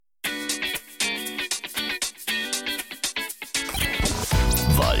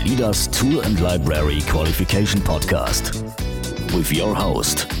Valida's Tool and Library Qualification Podcast with your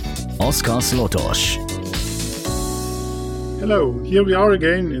host, Oskar Zlotosz. Hello, here we are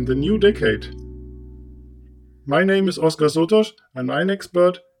again in the new decade. My name is Oskar Zlotosz and I'm an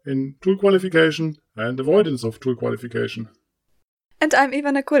expert in tool qualification and avoidance of tool qualification. And I'm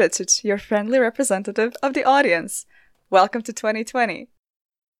Ivana Kuricic, your friendly representative of the audience. Welcome to 2020.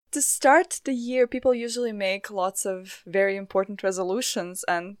 To start the year, people usually make lots of very important resolutions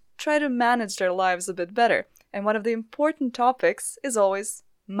and try to manage their lives a bit better. And one of the important topics is always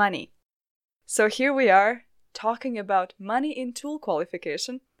money. So here we are talking about money in tool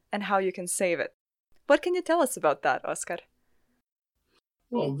qualification and how you can save it. What can you tell us about that, Oskar?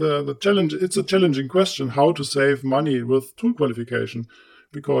 Well, it's a challenging question how to save money with tool qualification,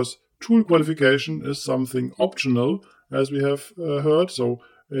 because tool qualification is something optional, as we have heard. So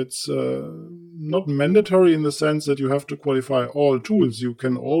it's not mandatory in the sense that you have to qualify all tools. You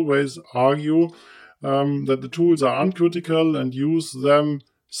can always argue that the tools are uncritical and use them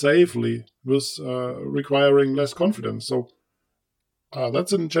safely with requiring less confidence. So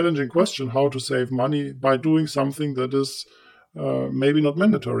that's a challenging question, how to save money by doing something that is maybe not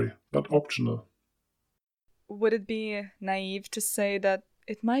mandatory, but optional. Would it be naive to say that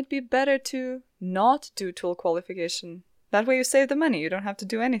it might be better to not do tool qualification? That way you save the money, you don't have to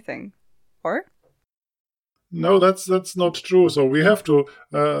do anything. Or? No, that's not true. So we have to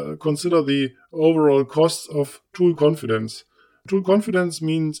consider the overall costs of tool confidence. Tool confidence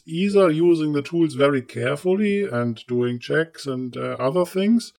means either using the tools very carefully and doing checks and other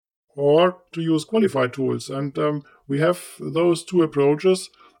things, or to use qualified tools. And we have those two approaches,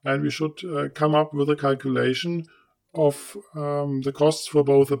 and we should come up with a calculation of the costs for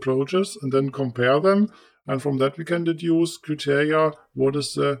both approaches and then compare them. And from that we can deduce criteria, what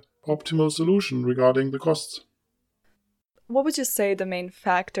is the optimal solution regarding the costs. What would you say the main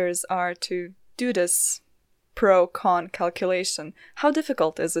factors are to do this pro-con calculation? How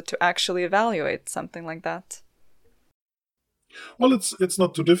difficult is it to actually evaluate something like that? Well, it's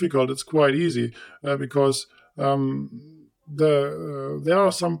not too difficult. It's quite easy because there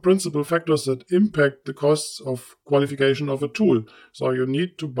are some principal factors that impact the costs of qualification of a tool. So you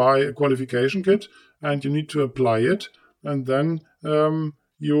need to buy a qualification kit and you need to apply it, and then it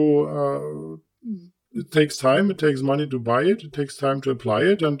takes time. It takes money to buy it. It takes time to apply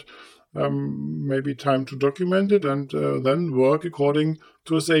it, and maybe time to document it, and then work according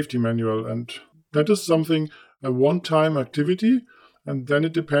to a safety manual. And that is a one-time activity, and then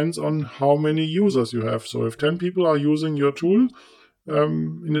it depends on how many users you have. So if 10 people are using your tool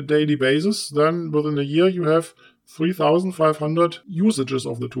in a daily basis, then within a year you have 3,500 usages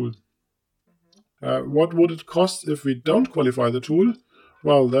of the tool. What would it cost if we don't qualify the tool?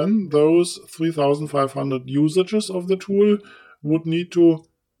 Well, then those 3,500 usages of the tool would need to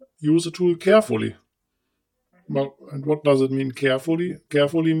use the tool carefully. Well, and what does it mean carefully?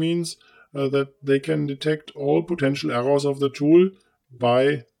 Carefully means that they can detect all potential errors of the tool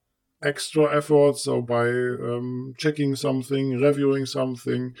by extra efforts, or by checking something, reviewing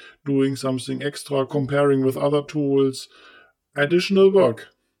something, doing something extra, comparing with other tools, additional work.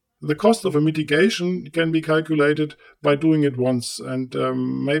 The cost of a mitigation can be calculated by doing it once, and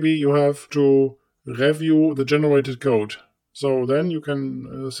maybe you have to review the generated code. So then you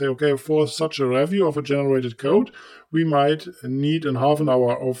can say, okay, for such a review of a generated code, we might need half an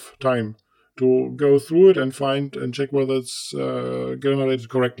hour of time to go through it and find and check whether it's generated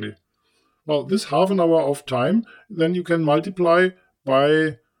correctly. Well, this half an hour of time, then you can multiply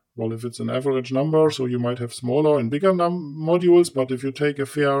by, well, if it's an average number, so you might have smaller and bigger modules, but if you take a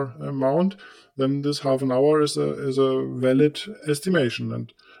fair amount, then this half an hour is a valid estimation.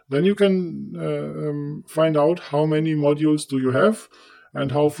 And then you can find out how many modules do you have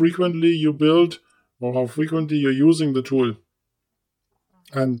and how frequently you build or how frequently you're using the tool.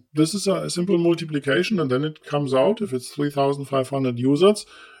 And this is a simple multiplication, and then it comes out, if it's 3,500 users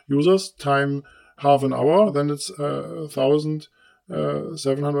time half an hour, then it's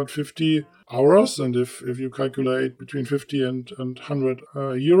 1,750 hours. And if you calculate between 50 and 100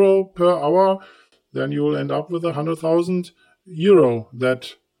 euro per hour, then you will end up with 100,000 euro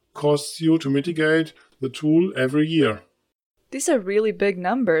that costs you to mitigate the tool every year. These are really big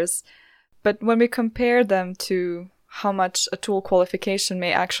numbers, but when we compare them to how much a tool qualification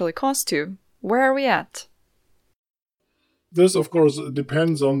may actually cost you, where are we at? This, of course,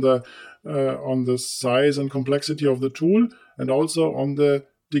 depends on the size and complexity of the tool, and also on the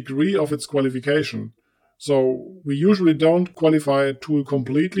degree of its qualification. So we usually don't qualify a tool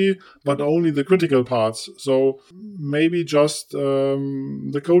completely, but only the critical parts. So maybe just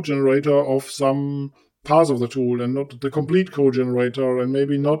the code generator of some parts of the tool and not the complete code generator, and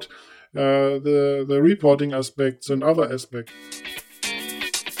maybe not the reporting aspects and other aspects.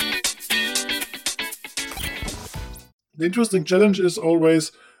 The interesting challenge is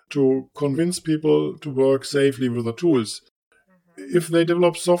always to convince people to work safely with the tools. If they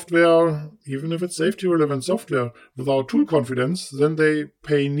develop software, even if it's safety-relevant software, without tool confidence, then they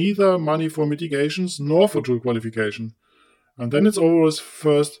pay neither money for mitigations nor for tool qualification. And then it's always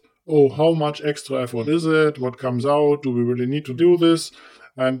first, how much extra effort is it? What comes out? Do we really need to do this?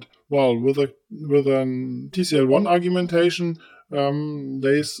 And, well, with an TCL1 argumentation,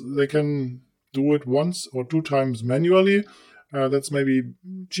 they can do it once or two times manually. That's maybe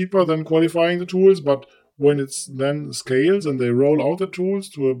cheaper than qualifying the tools, but when it's then scales and they roll out the tools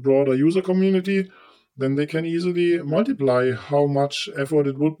to a broader user community, then they can easily multiply how much effort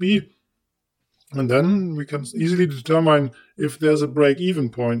it would be. And then we can easily determine if there's a break-even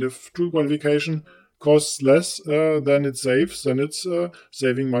point. If tool qualification costs less than it saves, then it's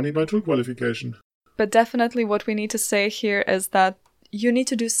saving money by tool qualification. But definitely what we need to say here is that you need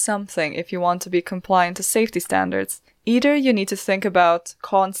to do something if you want to be compliant to safety standards. Either you need to think about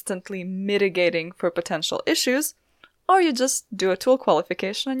constantly mitigating for potential issues, or you just do a tool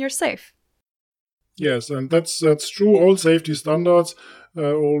qualification and you're safe. Yes, and that's true. All safety standards,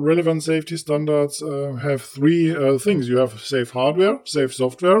 all relevant safety standards have three things. You have safe hardware, safe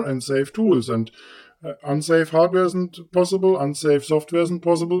software, and safe tools. And unsafe hardware isn't possible, unsafe software isn't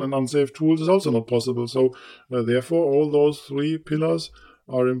possible, and unsafe tools is also not possible. So therefore, all those three pillars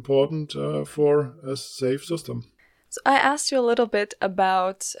are important for a safe system. So I asked you a little bit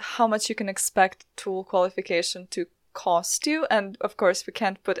about how much you can expect tool qualification to cost you. And of course, we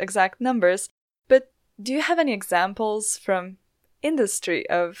can't put exact numbers. But do you have any examples from industry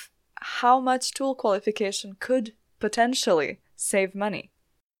of how much tool qualification could potentially save money?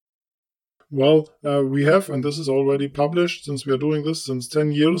 Well, we have, and this is already published since we are doing this since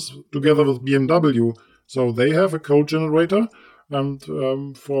 10 years together with BMW. So they have a code generator and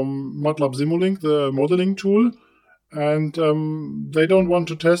from MATLAB Simulink, the modeling tool. And they don't want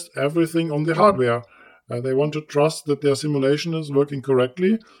to test everything on the hardware. They want to trust that their simulation is working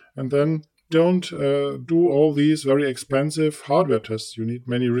correctly, and then don't do all these very expensive hardware tests. You need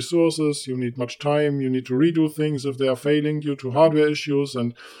many resources, you need much time, you need to redo things if they are failing due to hardware issues,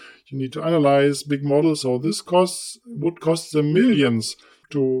 and you need to analyze big models. So this would cost them millions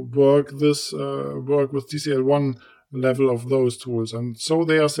to work with TCL1 level of those tools. And so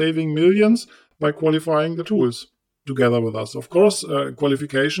they are saving millions by qualifying the tools together with us. Of course,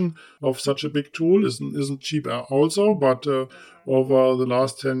 qualification of such a big tool isn't cheap also, but over the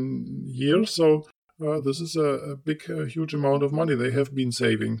last 10 years, so this is a huge amount of money they have been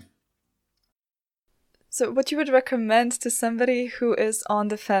saving. So what you would recommend to somebody who is on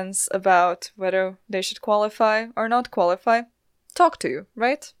the fence about whether they should qualify or not qualify? Talk to you,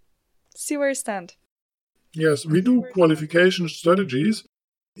 right? See where you stand. Yes, we do qualification strategies.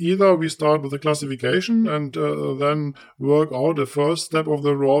 Either we start with a classification and then work out the first step of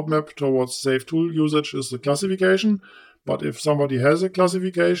the roadmap towards safe tool usage is the classification. But if somebody has a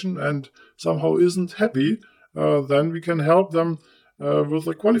classification and somehow isn't happy, then we can help them with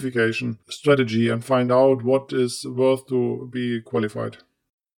a qualification strategy and find out what is worth to be qualified.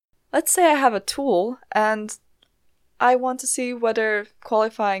 Let's say I have a tool and I want to see whether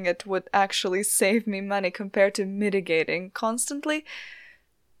qualifying it would actually save me money compared to mitigating constantly.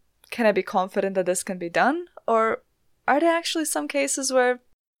 Can I be confident that this can be done? Or are there actually some cases where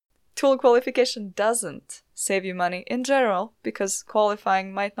tool qualification doesn't save you money in general because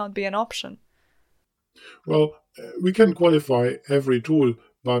qualifying might not be an option? Well, we can qualify every tool,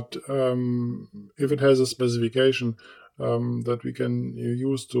 but if it has a specification that we can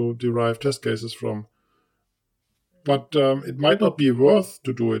use to derive test cases from. But it might not be worth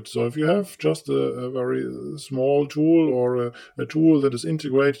to do it. So if you have just a very small tool or a tool that is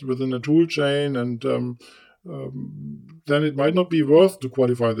integrated within a tool chain, and then it might not be worth to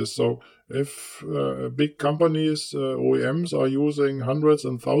qualify this. So if big companies, OEMs, are using hundreds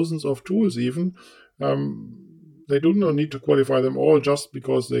and thousands of tools even, they do not need to qualify them all just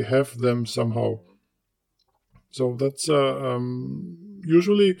because they have them somehow. So that's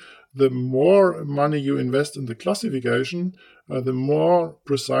usually the more money you invest in the classification, the more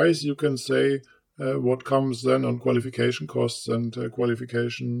precise you can say what comes then on qualification costs and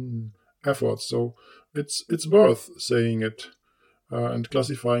qualification efforts. So it's worth saying it and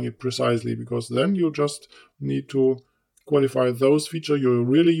classifying it precisely, because then you just need to qualify those features you're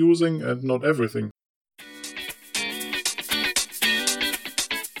really using and not everything.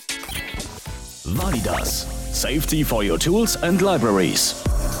 Validas. Safety for your tools and libraries.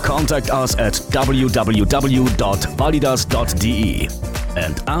 Contact us at www.validas.de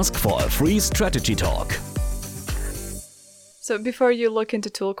and ask for a free strategy talk. So before you look into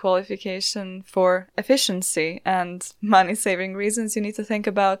tool qualification for efficiency and money-saving reasons, you need to think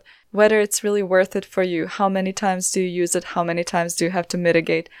about whether it's really worth it for you. How many times do you use it? How many times do you have to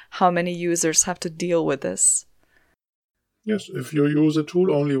mitigate? How many users have to deal with this? Yes, if you use a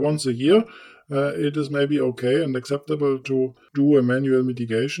tool only once a year, it is maybe okay and acceptable to do a manual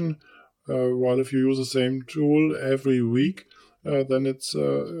mitigation. While if you use the same tool every week, then it's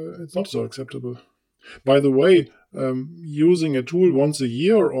not so acceptable. By the way, using a tool once a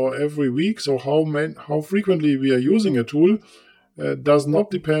year or every week, so how frequently we are using a tool, does not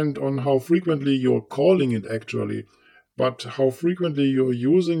depend on how frequently you're calling it actually, but how frequently you're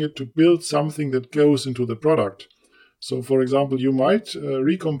using it to build something that goes into the product. So, for example, you might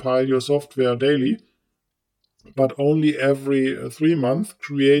recompile your software daily, but only every 3 months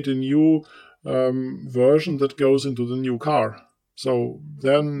create a new version that goes into the new car. So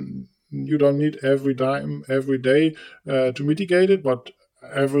then you don't need every day to mitigate it, but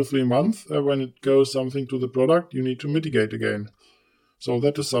every 3 months when it goes something to the product, you need to mitigate again. So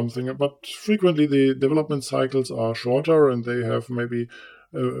that is something. But frequently the development cycles are shorter and they have maybe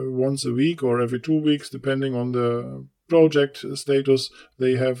once a week or every 2 weeks, depending on the project status,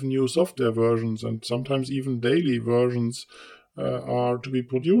 they have new software versions and sometimes even daily versions are to be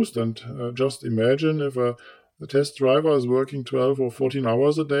produced. And just imagine if a test driver is working 12 or 14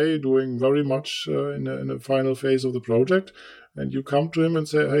 hours a day, doing very much in the final phase of the project, and you come to him and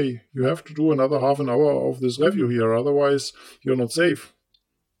say, hey, you have to do another half an hour of this review here, otherwise you're not safe.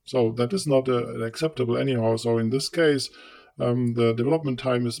 So that is not acceptable anyhow. So in this case, the development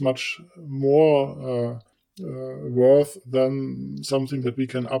time is much more worth than something that we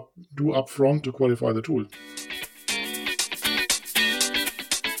can do up front to qualify the tool.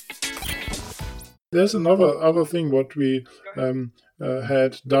 There's other thing what we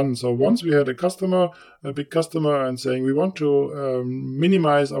had done. So once we had a big customer, and saying we want to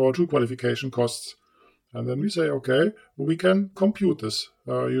minimize our tool qualification costs. And then we say, okay, we can compute this.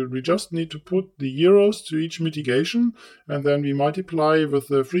 We just need to put the euros to each mitigation, and then we multiply with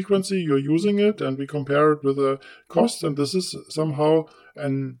the frequency you're using it, and we compare it with the cost. And this is somehow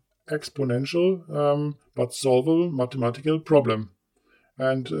an exponential but solvable mathematical problem.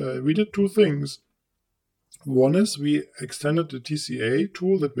 And we did 2 things. One is we extended the TCA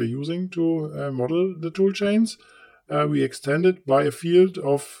tool that we're using to model the tool chains. We extended by a field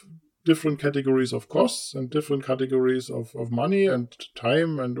of different categories of costs and different categories of money and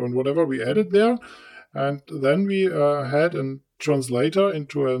time and whatever we added there. And then we had a translator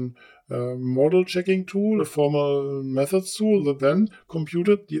into a model checking tool, a formal methods tool that then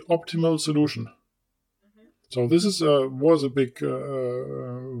computed the optimal solution. So this was a big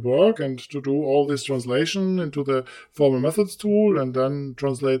work, and to do all this translation into the formal methods tool and then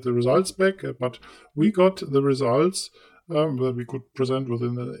translate the results back. But we got the results that we could present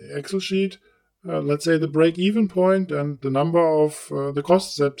within the Excel sheet, let's say the break-even point and the number of the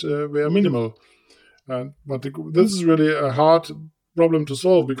costs that were minimal. But this is really a hard problem to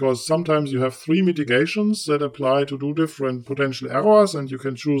solve, because sometimes you have 3 mitigations that apply to 2 different potential errors, and you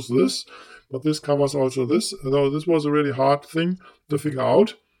can choose this, but this covers also this. Though this was a really hard thing to figure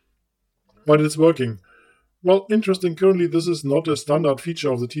out, but it's working. Well, interesting, currently this is not a standard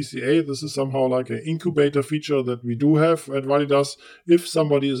feature of the TCA. This is somehow like an incubator feature that we do have at Validas. If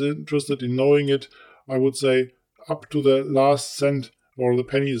somebody is interested in knowing it, I would say up to the last cent or the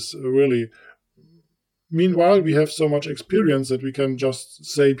pennies, really. Meanwhile, we have so much experience that we can just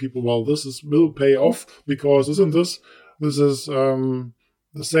say people, well, will pay off, because isn't this is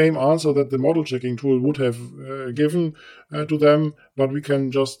the same answer that the model checking tool would have given to them, but we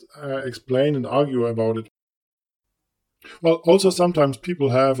can just explain and argue about it. Well, also sometimes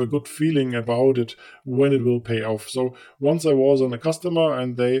people have a good feeling about it when it will pay off. So once I was on a customer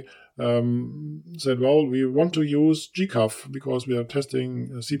and they said, well, we want to use GCAF because we are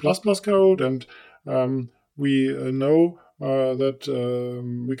testing C++ code, and we know that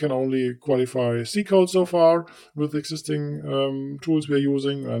we can only qualify C code so far with existing tools we're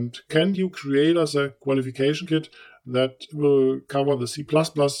using. And can you create us a qualification kit that will cover the C++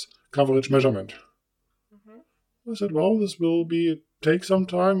 coverage measurement? I said, well, this will take some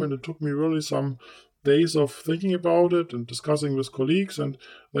time, and it took me really some days of thinking about it and discussing with colleagues, and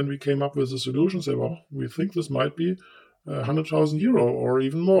then we came up with a solution. Say, well, we think this might be 100,000 euro or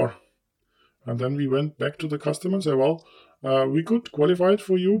even more. And then we went back to the customer and said, well, we could qualify it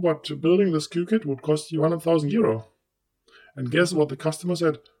for you, but building this QKit would cost you 100,000 euro. And guess what the customer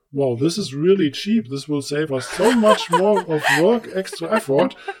said? wow, this is really cheap. This will save us so much more of work, extra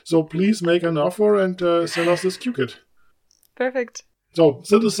effort. So please make an offer and sell us this QKit. Perfect. So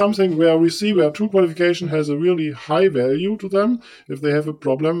that is something where we see where tool qualification has a really high value to them. If they have a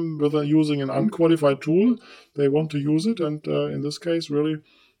problem with using an unqualified tool, they want to use it. And in this case, really,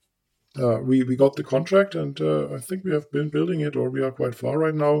 we got the contract, and I think we have been building it, or we are quite far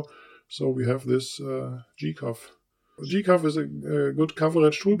right now. So we have this GCOV. GCOV is a good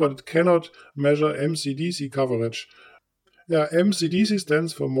coverage tool, but it cannot measure MCDC coverage. Yeah, MCDC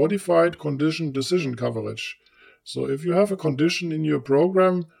stands for Modified Condition Decision Coverage. So if you have a condition in your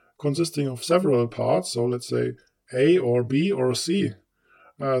program consisting of several parts, so let's say A or B or C,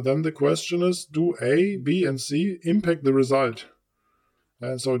 then the question is, do A, B, and C impact the result?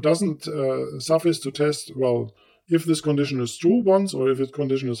 And so it doesn't suffice to test, well, if this condition is true once or if this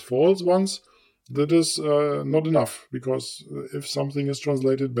condition is false once. That is not enough, because if something is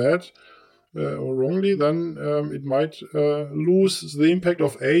translated bad or wrongly, then it might lose the impact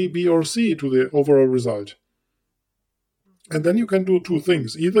of A, B, or C to the overall result. And then you can do two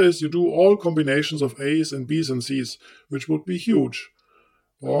things. Either is you do all combinations of A's and B's and C's, which would be huge.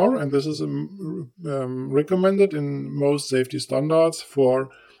 Or, and this is recommended in most safety standards for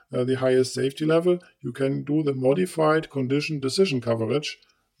the highest safety level, you can do the Modified Condition Decision Coverage,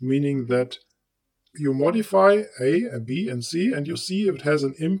 meaning that you modify A, B, and C, and you see if it has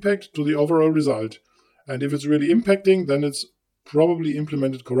an impact to the overall result. And if it's really impacting, then it's probably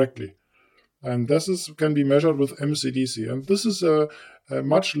implemented correctly. And this can be measured with MCDC. And this is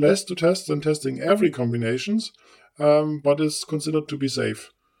much less to test than testing every combinations, but is considered to be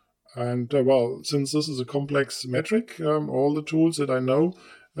safe. And well, since this is a complex metric, all the tools that I know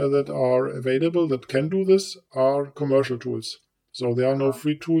that are available that can do this are commercial tools. So there are no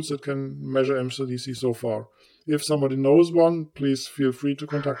free tools that can measure MCDC so far. If somebody knows one, please feel free to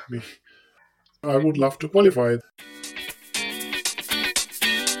contact me. I would love to qualify it.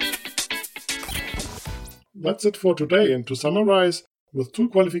 That's it for today. And to summarize, with tool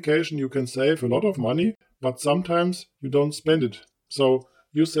qualification, you can save a lot of money, but sometimes you don't spend it. So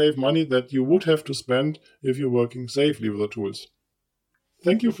you save money that you would have to spend if you're working safely with the tools.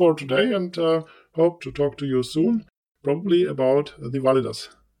 Thank you for today, and hope to talk to you soon, probably about the Validas.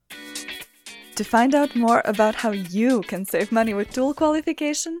 To find out more about how you can save money with tool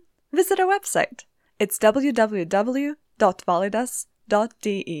qualification, visit our website. It's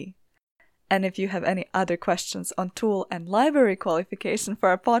www.validas.de. And if you have any other questions on tool and library qualification for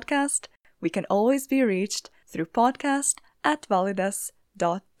our podcast, we can always be reached through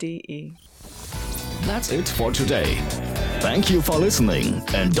podcast@validas.de. That's it for today. Thank you for listening,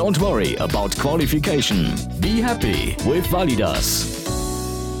 and don't worry about qualification. Be happy with Validas.